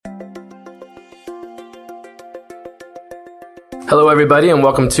Hello, everybody, and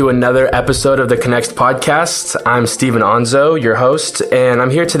welcome to another episode of the Connect podcast. I'm Steven Onzo, your host, and I'm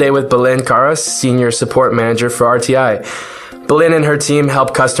here today with Belen Cara, Senior Support Manager for RTI. Belen and her team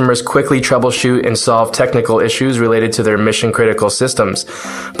help customers quickly troubleshoot and solve technical issues related to their mission-critical systems.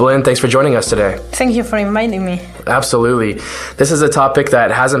 Belen, thanks for joining us today. Thank you for inviting me. Absolutely. This is a topic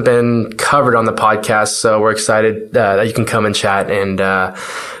that hasn't been covered on the podcast, so we're excited that you can come and chat and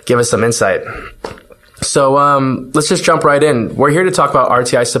give us some insight. So let's just jump right in. We're here to talk about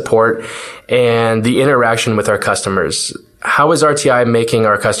RTI support and the interaction with our customers. How is RTI making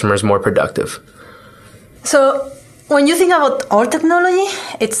our customers more productive? So when you think about our technology,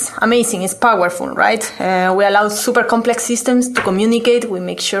 it's amazing, it's powerful, right? We allow super complex systems to communicate. We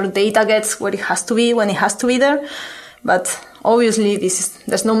make sure data gets where it has to be when it has to be there. But obviously,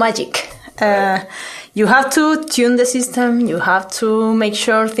 there's no magic. You have to tune the system. You have to make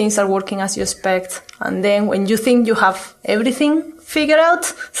sure things are working as you expect. And then when you think you have everything figured out,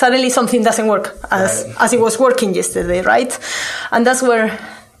 suddenly something doesn't work as it was working yesterday, right? And that's where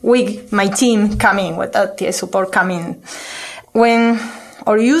my team come in, with RTI support come in. When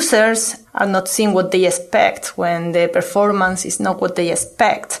our users are not seeing what they expect, when the performance is not what they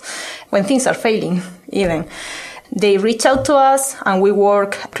expect, when things are failing even, they reach out to us and we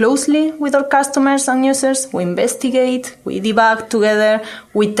work closely with our customers and users. We investigate, we debug together,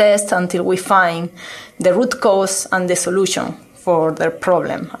 we test until we find the root cause and the solution for their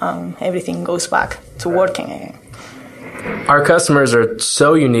problem, and everything goes back to working again. Our customers are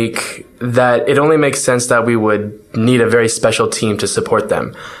so unique that it only makes sense that we would need a very special team to support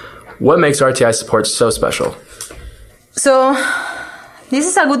them. What makes RTI support so special? So this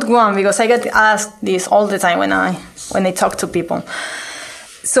is a good one because I get asked this all the time when I talk to people.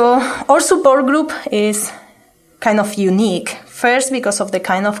 So our support group is kind of unique. First, because of the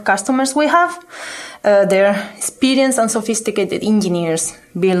kind of customers we have. They're experienced and sophisticated engineers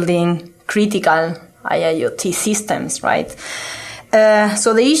building critical IIoT systems, right?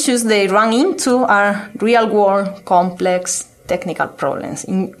 So the issues they run into are real-world, complex technical problems,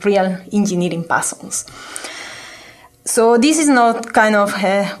 in real engineering puzzles. So this is not kind of,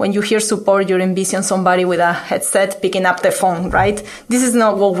 when you hear support, you envision somebody with a headset picking up the phone, right? This is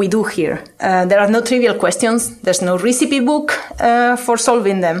not what we do here. There are no trivial questions. There's no recipe book for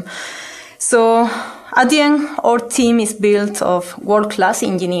solving them. So at the end, our team is built of world-class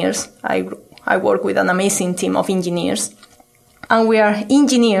engineers. I work with an amazing team of engineers. And we are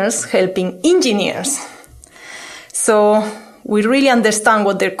engineers helping engineers. So we really understand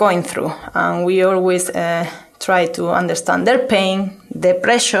what they're going through. And we always try to understand their pain, their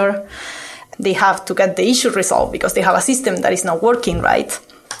pressure. They have to get the issue resolved because they have a system that is not working right.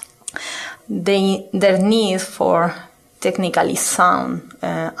 Their need for technically sound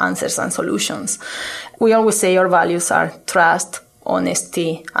answers and solutions. We always say our values are trust,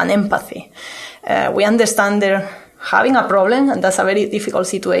 honesty, and empathy. We understand they're having a problem, and that's a very difficult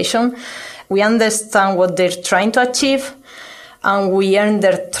situation. We understand what they're trying to achieve, and we earn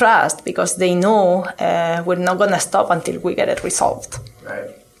their trust because they know we're not going to stop until we get it resolved.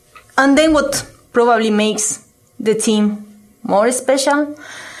 Right. And then what probably makes the team more special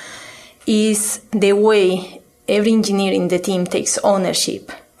is the way every engineer in the team takes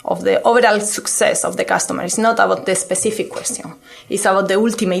ownership of the overall success of the customer. It's not about the specific question. It's about the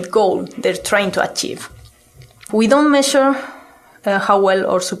ultimate goal they're trying to achieve. We don't measure how well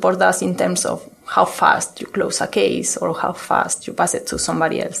our support does in terms of how fast you close a case or how fast you pass it to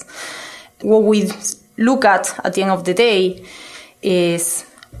somebody else. What we look at the end of the day is,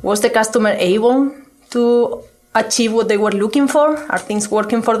 was the customer able to achieve what they were looking for? Are things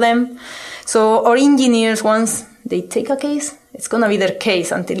working for them? So our engineers, once they take a case, it's going to be their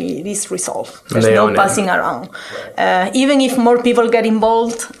case until it is resolved. There's no passing around. Right. Even if more people get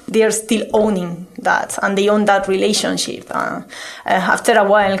involved, they're still owning that, and they own that relationship. After a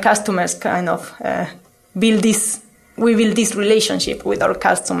while, customers kind of we build this relationship with our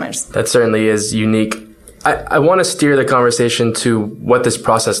customers. That certainly is unique. I want to steer the conversation to what this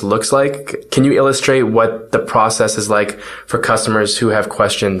process looks like. Can you illustrate what the process is like for customers who have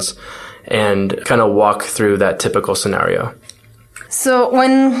questions and kind of walk through that typical scenario? So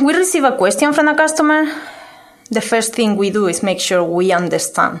when we receive a question from a customer, the first thing we do is make sure we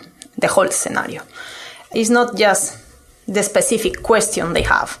understand the whole scenario. It's not just the specific question they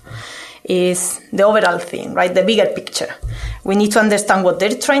have. It's the overall thing, right? The bigger picture. We need to understand what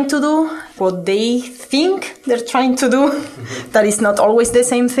they're trying to do, what they think they're trying to do. That is not always the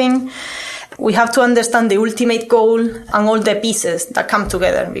same thing. We have to understand the ultimate goal and all the pieces that come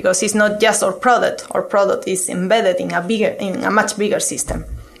together, because it's not just our product. Our product is embedded in a much bigger system.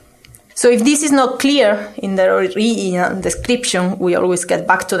 So if this is not clear in the original description, we always get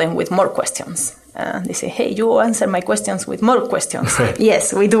back to them with more questions. They say, hey, you answer my questions with more questions.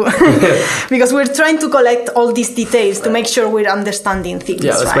 Yes, we do. Because we're trying to collect all these details to make sure we're understanding things.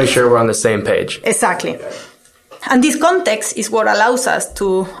 Yeah, let's make sure we're on the same page. Exactly. And this context is what allows us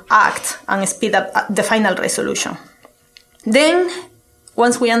to act and speed up the final resolution. Then,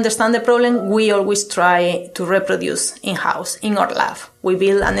 once we understand the problem, we always try to reproduce in-house, in our lab. We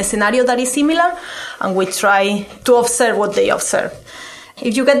build a scenario that is similar, and we try to observe what they observe.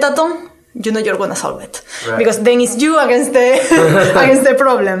 If you get that done, you know you're going to solve it. Right. Because then it's you against the, against the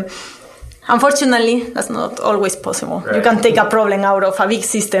problem. Unfortunately, that's not always possible. Right. You can take a problem out of a big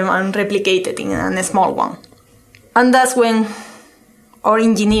system and replicate it in a small one. And that's when our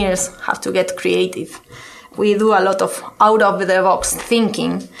engineers have to get creative. We do a lot of out-of-the-box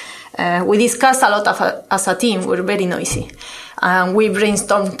thinking. We discuss a lot as a team. We're very noisy. And we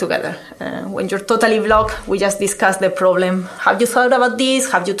brainstorm together. When you're totally blocked, we just discuss the problem. Have you thought about this?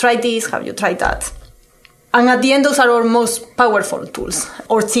 Have you tried this? Have you tried that? And at the end, those are our most powerful tools.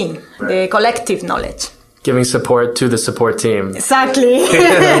 Our team, the collective knowledge. Giving support to the support team. Exactly.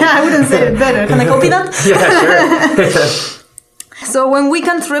 I wouldn't say it better. Can I copy that? Yeah, sure. So when we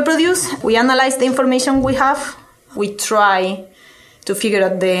can't reproduce, we analyze the information we have. We try to figure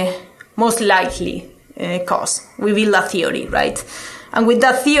out the most likely cause. We build a theory, right? And with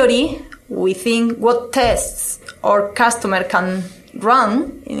that theory, we think what tests our customer can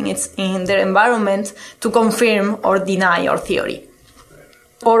run in their environment to confirm or deny our theory.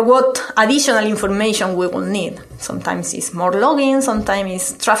 Or what additional information we will need. Sometimes it's more logging, sometimes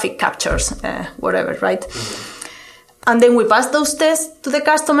it's traffic captures, whatever, right? And then we pass those tests to the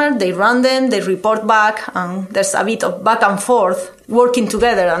customer, they run them, they report back, and there's a bit of back and forth working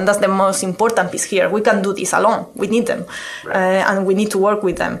together, and that's the most important piece here. We can't do this alone. We need them, right. And we need to work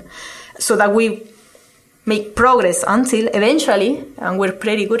with them so that we make progress until eventually, and we're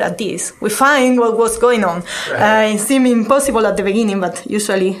pretty good at this, we find what was going on. Right. It seemed impossible at the beginning, but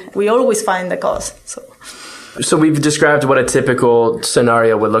usually we always find the cause. So we've described what a typical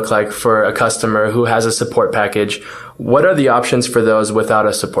scenario would look like for a customer who has a support package. What are the options for those without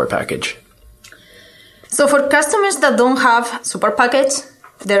a support package? So for customers that don't have support package,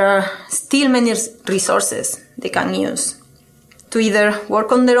 there are still many resources they can use to either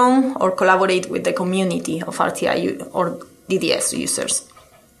work on their own or collaborate with the community of RTI or DDS users.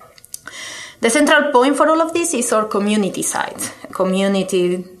 The central point for all of this is our community site,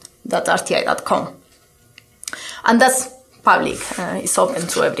 community.rti.com. And that's public. It's open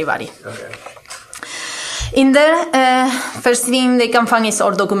to everybody. Okay. In there, first thing they can find is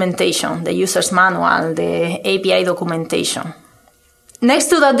our documentation, the user's manual, the API documentation. Next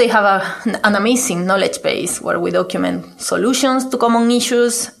to that, they have an amazing knowledge base where we document solutions to common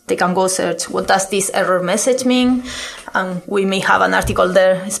issues. They can go search, what does this error message mean? And we may have an article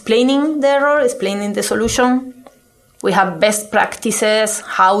there explaining the error, explaining the solution. We have best practices,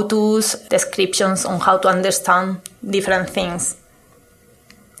 how-tos, descriptions on how to understand different things.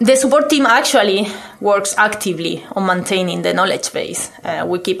 The support team actually works actively on maintaining the knowledge base.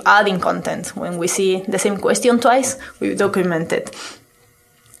 We keep adding content. When we see the same question twice, we document it.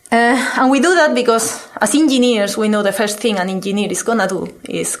 And we do that because as engineers, we know the first thing an engineer is going to do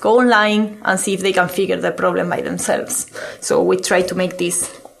is go online and see if they can figure the problem by themselves. So we try to make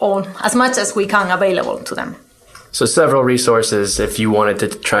this all as much as we can available to them. So several resources if you wanted to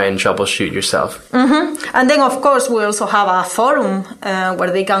try and troubleshoot yourself. Mm-hmm. And then, of course, we also have a forum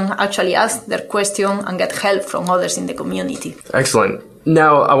where they can actually ask their question and get help from others in the community. Excellent.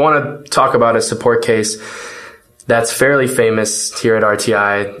 Now, I want to talk about a support case that's fairly famous here at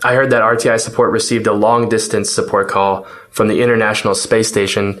RTI. I heard that RTI support received a long-distance support call from the International Space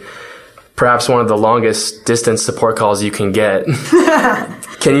Station, perhaps one of the longest distance support calls you can get.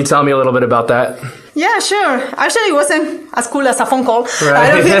 Can you tell me a little bit about that? Yeah, sure. Actually, it wasn't as cool as a phone call.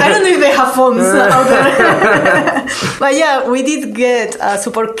 Right. I don't know if they have phones out there. But yeah, we did get a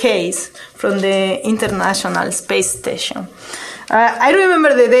support case from the International Space Station. I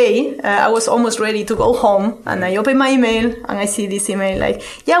remember the day, I was almost ready to go home, and I open my email, and I see this email like,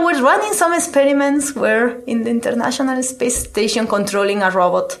 yeah, we're running some experiments where in the International Space Station controlling a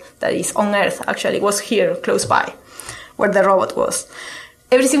robot that is on Earth. Actually, it was here, close by, where the robot was.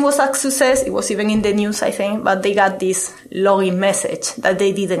 Everything was a success. It was even in the news, I think, but they got this login message that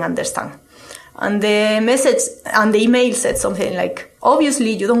they didn't understand. And the message and the email said something like,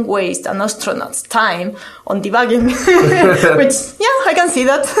 obviously you don't waste an astronaut's time on debugging, which, yeah, I can see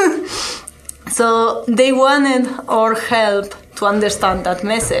that. So they wanted our help to understand that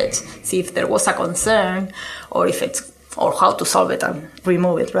message, see if there was a concern or if it's or how to solve it and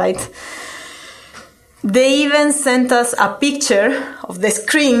remove it, right? They even sent us a picture of the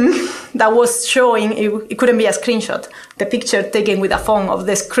screen that was showing, it couldn't be a screenshot, the picture taken with a phone of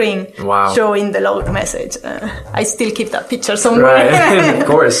the screen showing the log message. I still keep that picture somewhere. Right, of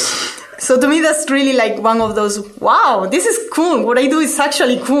course. So to me, that's really like one of those, wow, this is cool. What I do is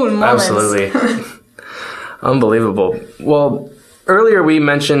actually cool moments. Absolutely. Unbelievable. Well, earlier we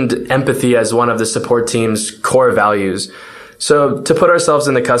mentioned empathy as one of the support team's core values. So to put ourselves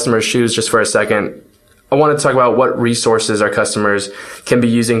in the customer's shoes just for a second, I want to talk about what resources our customers can be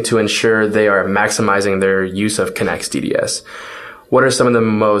using to ensure they are maximizing their use of Connect's DDS. What are some of the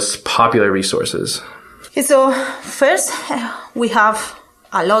most popular resources? Okay, so first, we have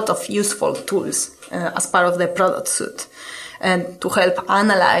a lot of useful tools as part of the product suite to help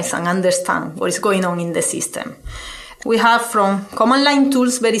analyze and understand what is going on in the system. We have from command line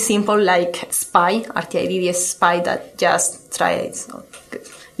tools, very simple, like SPY, RTI DDS SPY, that just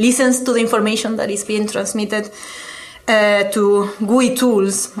listens to the information that is being transmitted, to GUI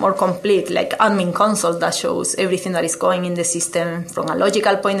tools, more complete, like admin console, that shows everything that is going in the system from a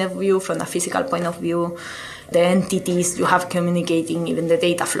logical point of view, from a physical point of view, the entities you have communicating, even the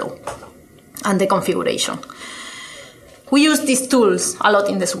data flow, and the configuration. We use these tools a lot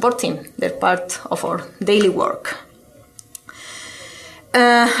in the support team. They're part of our daily work.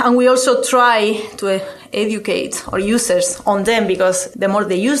 And we also try to educate our users on them, because the more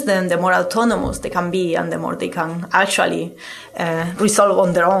they use them, the more autonomous they can be and the more they can actually resolve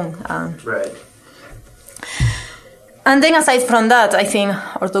on their own. Right. And then aside from that, I think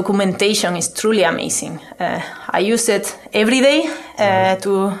our documentation is truly amazing. I use it every day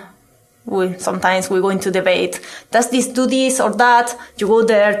sometimes we go into debate. Does this do this or that? You go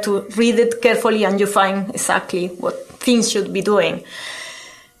there to read it carefully and you find exactly what things should be doing.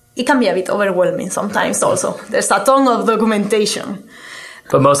 It can be a bit overwhelming sometimes also. There's a ton of documentation.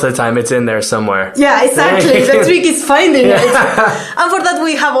 But most of the time it's in there somewhere. Yeah, exactly. The trick is finding it. And for that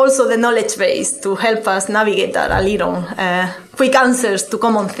we have also the knowledge base to help us navigate that a little. Quick answers to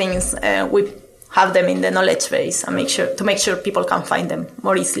common things. We have them in the knowledge base and make sure people can find them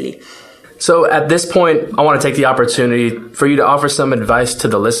more easily. So at this point, I want to take the opportunity for you to offer some advice to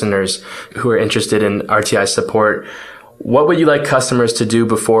the listeners who are interested in RTI support. What would you like customers to do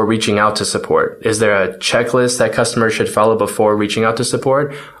before reaching out to support? Is there a checklist that customers should follow before reaching out to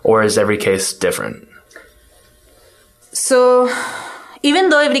support, or is every case different? So even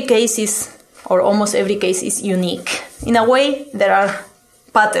though every case is, or almost every case is unique, in a way there are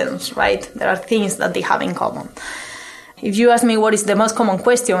patterns, right? There are things that they have in common. If you ask me what is the most common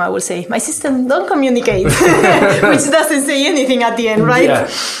question, I will say, my system don't communicate, which doesn't say anything at the end, right?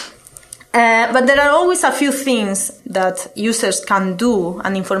 Yeah. But there are always a few things that users can do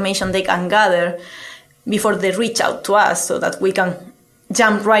and information they can gather before they reach out to us so that we can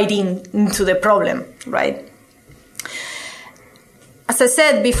jump right into the problem, right? As I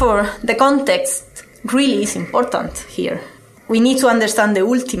said before, the context really is important here. We need to understand the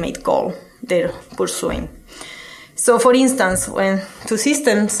ultimate goal they're pursuing. So, for instance, when two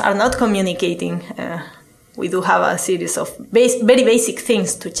systems are not communicating, we do have a series of very basic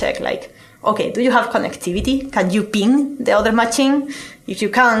things to check, like, okay, do you have connectivity? Can you ping the other machine? If you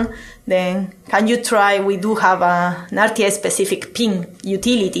can, then can you try, we do have an RTI-specific ping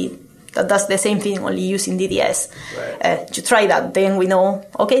utility that does the same thing, only using DDS. Right. You try that, then we know,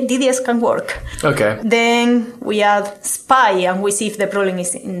 okay, DDS can work. Okay. Then we add SPY and we see if the problem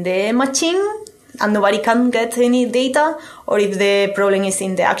is in the machine and nobody can get any data, or if the problem is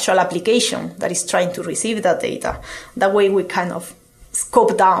in the actual application that is trying to receive that data. That way we kind of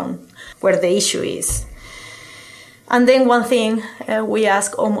scope down where the issue is. And then one thing we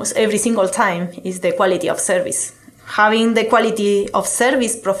ask almost every single time is the quality of service. Having the quality of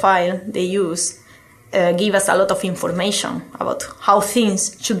service profile they use give us a lot of information about how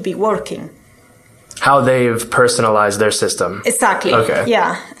things should be working. How they've personalized their system. Exactly. Okay.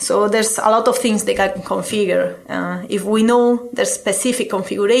 Yeah. So there's a lot of things they can configure. If we know their specific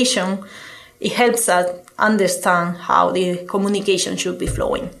configuration, it helps us understand how the communication should be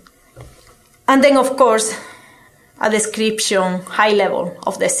flowing. And then, of course, a description, high level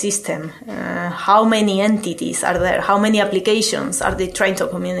of the system. How many entities are there? How many applications are they trying to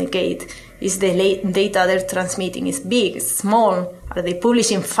communicate? Is the data they're transmitting is big, small? Are they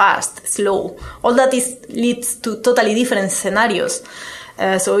publishing fast, slow? All that leads to totally different scenarios.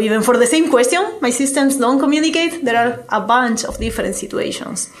 So even for the same question, my systems don't communicate, there are a bunch of different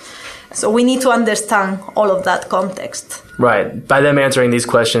situations. So we need to understand all of that context. Right. By them answering these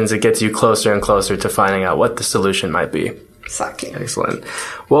questions, it gets you closer and closer to finding out what the solution might be. Exactly. Excellent.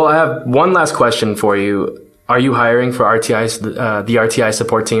 Well, I have one last question for you. Are you hiring for RTI's, the RTI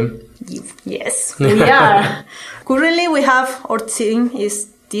support team? Yes, we are. Currently, our team is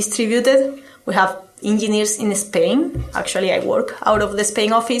distributed. We have engineers in Spain. Actually, I work out of the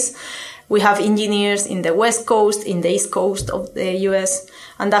Spain office. We have engineers in the West Coast, in the East Coast of the US,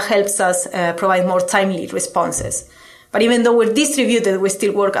 and that helps us provide more timely responses. But even though we're distributed, we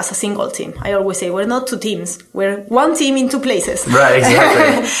still work as a single team. I always say we're not two teams. We're one team in two places. Right,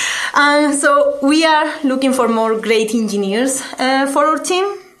 exactly. And so we are looking for more great engineers for our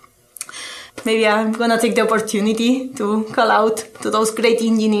team. Maybe I'm going to take the opportunity to call out to those great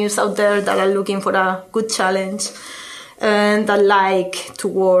engineers out there that are looking for a good challenge and that like to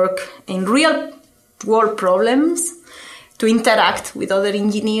work in real world problems, to interact with other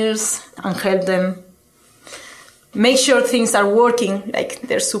engineers and help them make sure things are working like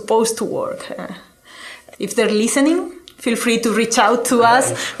they're supposed to work. If they're listening, feel free to reach out to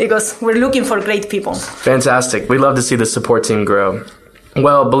us because we're looking for great people. Fantastic. We love to see the support team grow.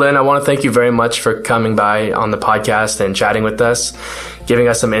 Well, Belen, I want to thank you very much for coming by on the podcast and chatting with us, giving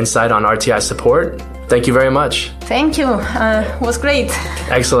us some insight on RTI support. Thank you very much. Thank you. It was great.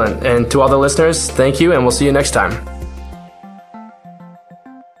 Excellent. And to all the listeners, thank you, and we'll see you next time.